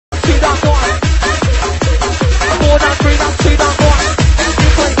down, 1. 4 down, 3 down, 2 down, 1.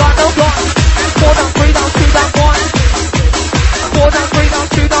 3 down, no gone. 4 down, 3 down, 2 down, 1. 4 down, 3 down,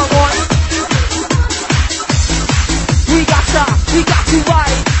 2 down, 1. We got to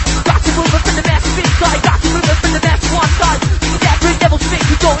ride. Got to move up in the mess, big side. Got to move up in the mess, one side. Yeah, bring devil stick.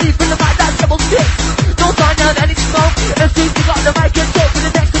 We don't even the mic, that devil stick. No sign of any smoke. As soon as we got the mic and talk with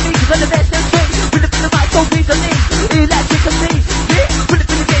the next to me, cause I'm the best and swing. With the mic, so easily. Electricity. Yeah, with the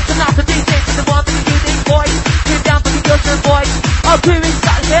gates and not the DJ. For the one with the unique voice. Came down for the girls and boys. Our crew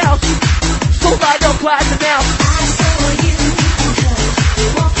inside the house. So light up, quiet the mouth. I saw you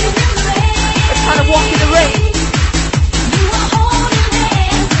walking in the rain. It's kind of walk in the rain. You were holding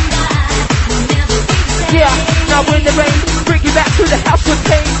hands and I will never be the same. Yeah, now we're in the rain. Bring you back to the house with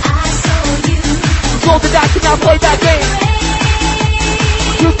pain. I saw you Roll the dice and now play that game.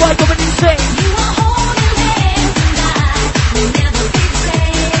 You fight going insane. You were holding hands and I will never be the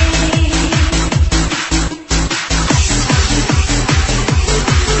same.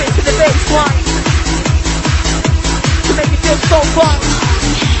 Straight to the baseline. To make it feel so fun.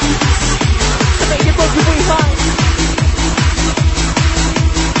 To make it look to rewind.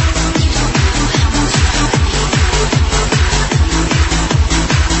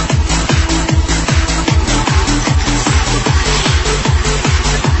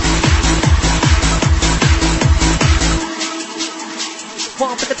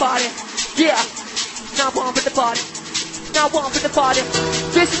 One for the party, yeah. Now one for the party, now one for the party.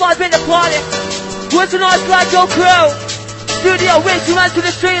 This might be the party. What's a nice like your crew? Studio wins you to the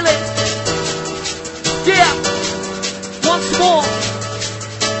ceiling. Yeah. Once more.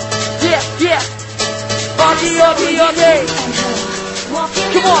 Yeah, yeah. Okay.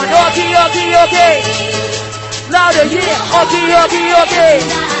 Come on, okay. Louder, yeah. Okay.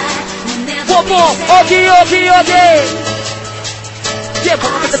 One more, okay. Yeah,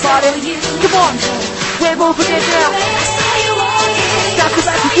 bomb in the body. Come on, we're moving it now. Stop the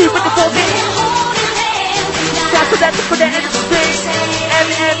back to you with the 4 minutes. Stop the back for the end of the thing.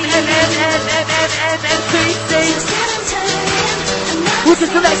 M-C-C. We'll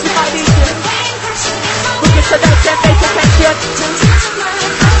just relax with my music. We'll just relax and make attention.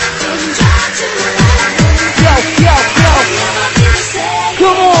 Yo.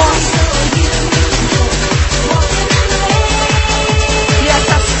 Come on.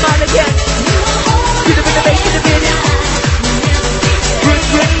 Again. Get him in the base in the minute. Ring,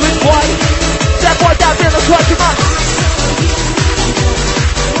 white. That boy down there looks like too much.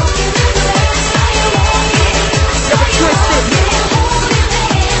 Never twisted.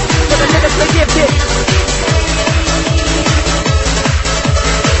 Never lyrically gifted.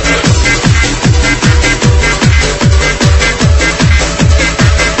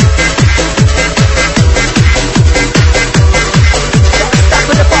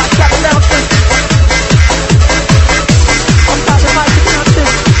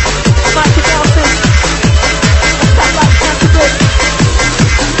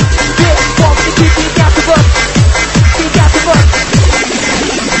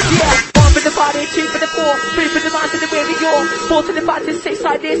 To the 5 to 6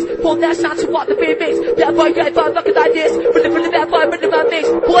 like this. Pull that sound to what the beat makes. That boy got 5 like this. Rhythm from the bad boy, rhythm that mix.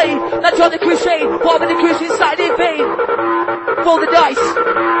 Blade, not on the crusade. While the cruise inside in vain. Roll the dice.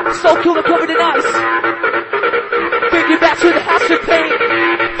 So cool and covered in ice. Bring you back to the house of pain.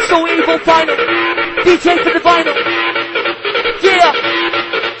 So evil, find it. DJ for the vinyl. Yeah.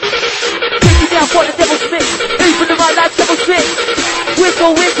 Take you down for the devil's mix. Even the right like double six.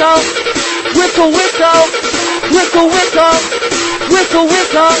 Whistle. Whistle.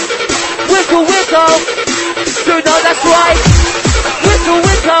 You know that's right. Whistle.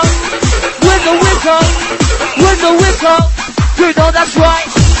 You know that's right.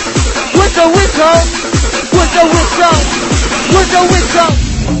 Whistle.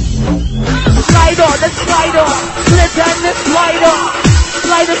 Slide on. Slide on. Slip and the slider.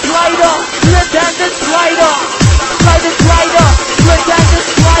 Slide and slider. Slip and the slider. Slide and slider. Slip and the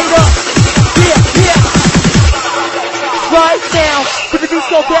slider. Yeah. Right now, put the beat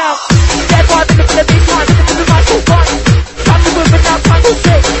go down. That boy, look at the beat time, look at the mic so fine. Time to move it now, time to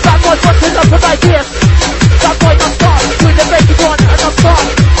shake. That boy, what's it up with ideas? That boy, not stop. Doing the break, you want and not stop.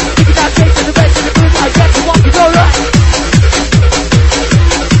 Taking that taste to the rest of the room, I guess you want to go right.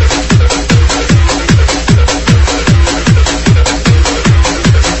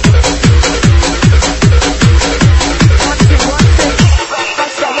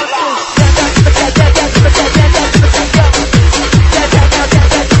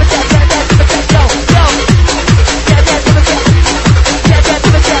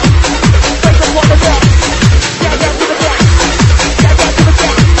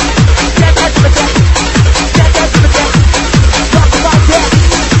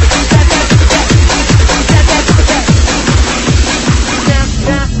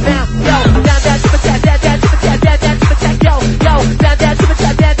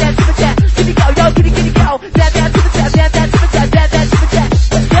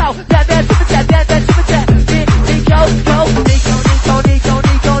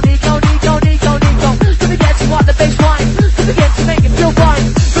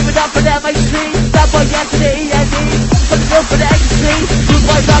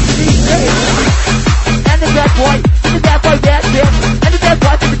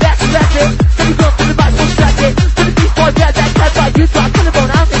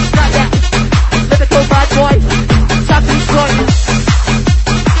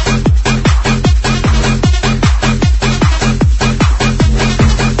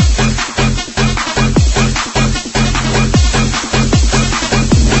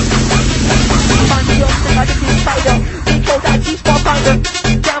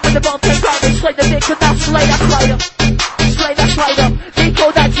 slay the dick, now slay that slider. Slay that slider.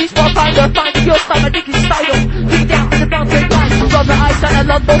 Nico that G-spot finder. Find the girls by my dick is spider. Dig down to the mountain line. Rub my eyes and I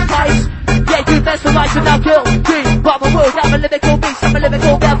love those ties. Yeah, you best for life now, girl. Dream, rob my world, I'm a lyrical beast, I'm a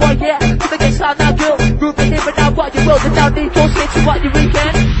lyrical bad boy, yeah. Never get slime now, girl. Root me here, but now what you will. And now Nico say to what you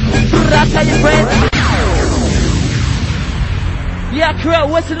weekend. I tell you, friend. Yeah, crew,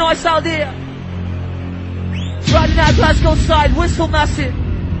 what's the noise out there? Riding out Glasgow side, whistle massive.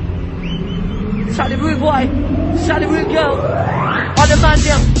 Sally Rude boy, Sally Rude girl. On the man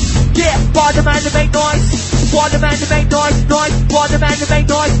them, yeah, bar the man to make noise. Bar the man to make noise, noise. Bar the man to make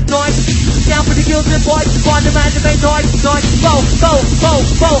noise, noise. Down for the girls and boys, bar the man to make noise, noise. Go, go, go,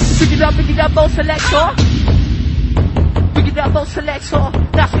 go. Pick it up, both selector. Pick it up, both selector.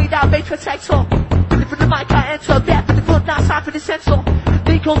 That's me down, bait protector. For the mic I enter, back for the foot, now time for the sensor.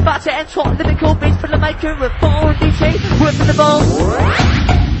 Nico's about to enter, lyrical beats for the mic and with phone DJ, whip for the bone.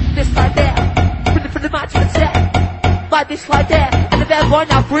 This right there, for the mic to attack. By this right there, and the bad boy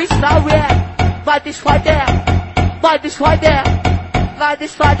now freestyle rap. By this right there, by this right there, by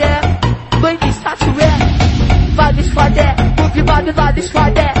this right there. Ladies start to rap. By this right there, move your body by this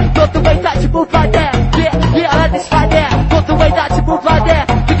right there. Love the way that you move right there. Yeah, yeah, I like this right there. Love the way that you move right there.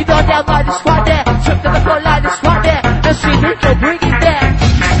 Pick it all down by this right there. Trip to the front line, this right there. And see we can bring it there.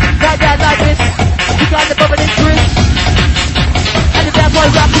 Right there, like this. You got the bubble and twist. And the bad boy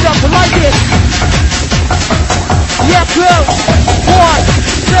wrap it up like this. Yeah, crew. 1,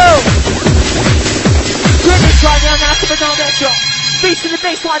 2. Bring it right now, now, come on, that's your. Beats in the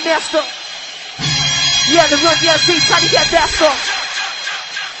baseline, master. Yeah, the run, yeah, see, trying to get faster.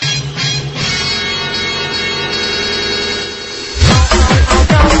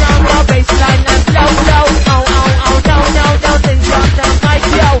 No, baseline, not slow, slow. No, then drop down my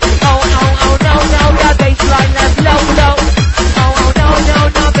flow. No, that baseline, not slow, slow.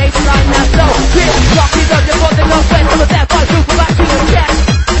 No, baseline, not slow. Bitch, rock it up, you're on the long way. All of that, boy, move back to your chest.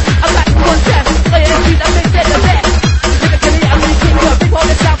 I'm back to one step. Lay it on you, that makes it the best. Never get it, I'm really kick up. Big all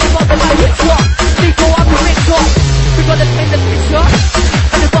the sound, big all the light, hit drop. Nico, I'm the mix up. We gotta spin the picture.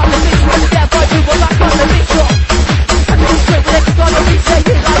 And the bottom of the picture, and the bad boy, move on back on the picture. And the straight, when it's gonna be say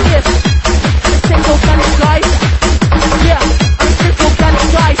it like this. And the single kind of guys. Yeah, and the single kind of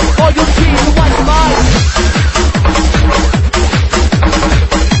guys. All your keys, the one's mine.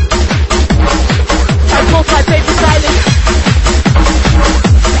 I call my baby silence.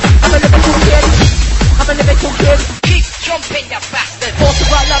 I'm a lyrical kid. I'm a lyrical kid. Keep jumping, you bastard. Force the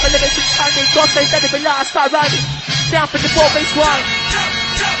right, I'm a lyrical timing. God says that if we last, start riding. Down for the 4-base rhyme.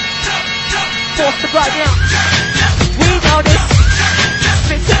 Force the right now. We know this.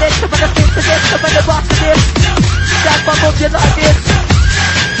 Spin to this, I'm gonna spin to this, I'm gonna box to this. That bubble just like this.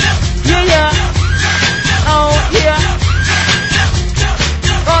 Yeah, yeah. Oh, yeah.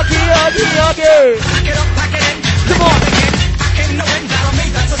 Okay. Pack it up, pack it in. Come on. Back in the wind, down on me,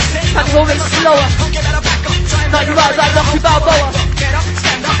 that's a sin. Time to go a bit slower. Don't get better back up, try and Now you ride like Rocky Balboa. get up,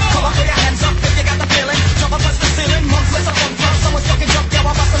 stand up, come on, put your hands up if you got the feeling. Jump up, touch the ceiling, months, let's up, someone's talking, jump, yeah,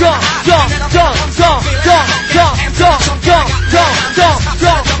 I'm busting Jump, jump, jump, jump, jump, jump, jump, jump, jump,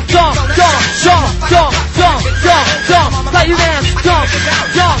 jump, jump, jump, jump, jump, jump, jump, jump, jump, like you dance, jump,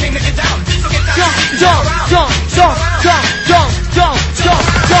 jump, Can't make it down, so get down, jump, jump, jump, jump, jump, jump, jump, jump,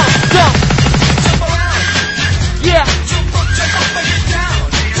 jump, jump. jump around, Yeah, jump up and get down.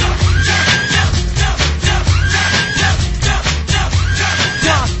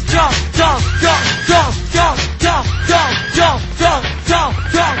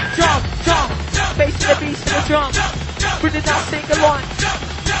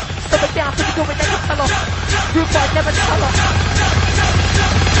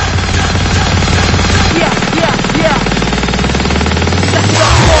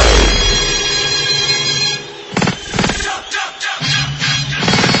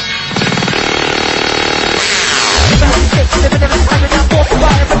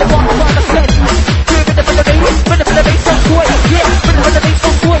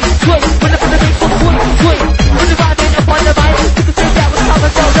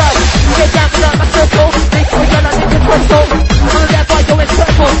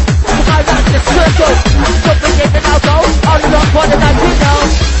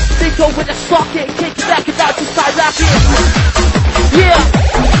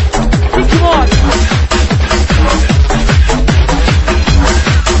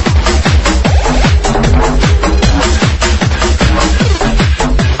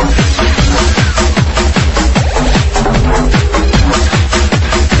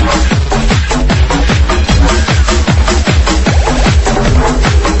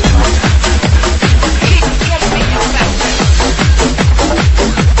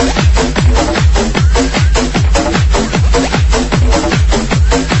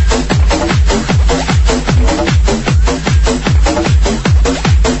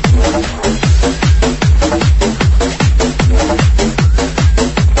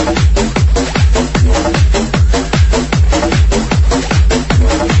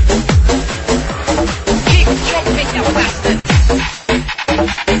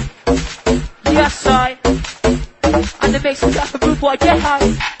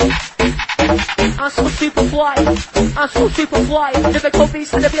 why. Never call me,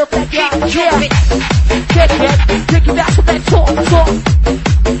 so the real flag, yeah. Take it, that's what they talk.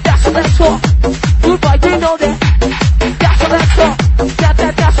 That's what they talk. Goodbye, you know that. That's what they talk.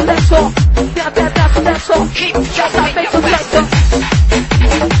 That's what they talk. That's what they talk. That's how they talk.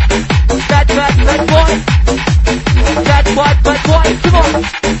 Bad boy. Bad boy, come on.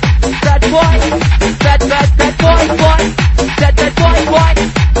 Bad boy. Bad boy. Bad boy.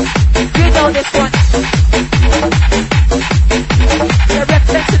 You know this one. They're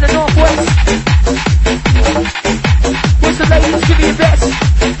representing the Northwest. Where's the ladies? Give me your best.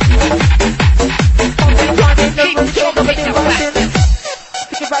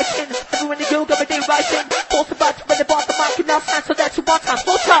 Everyone in the girl, got me rising. Force the button, when the bottom mic can now stand, so that's one time,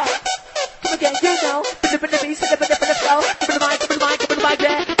 full time. Come again, you know. Bit of the beat, bit of the flow. Bit of the mic,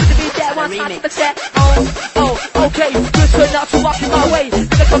 yeah. Bit of the beat there, one time, but set. Oh, okay. Good turn out to walk in my way.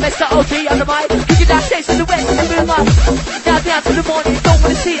 Gonna come Mr. OG on the mic. Kicking that stage to the west, and boom up. Now down to the morning, don't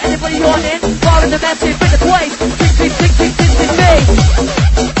wanna see anybody yawning. Bar in the massive, bring the place. Tick, me.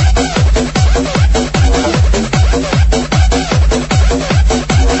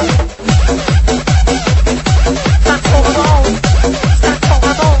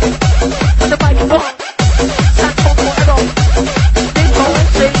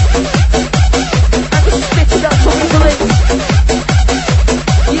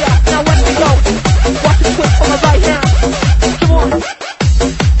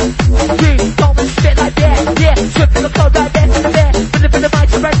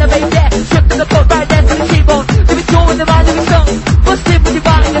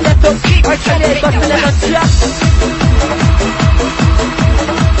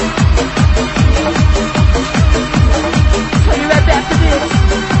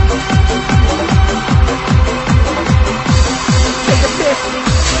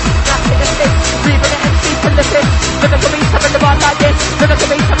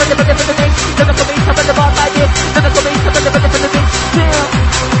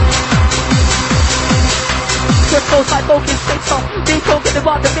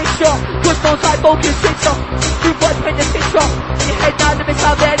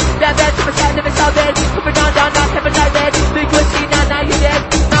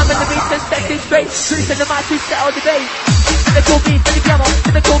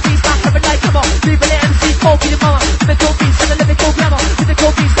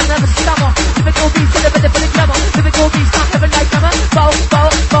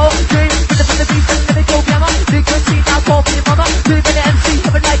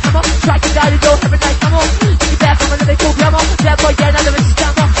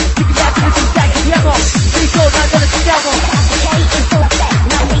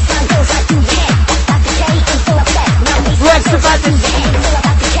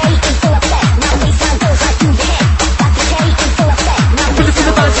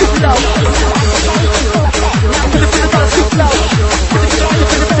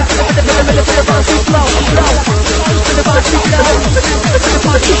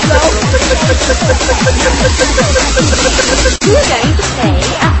 We're going to play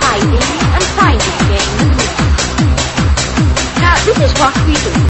a hiding and finding game. Now, this is what we do.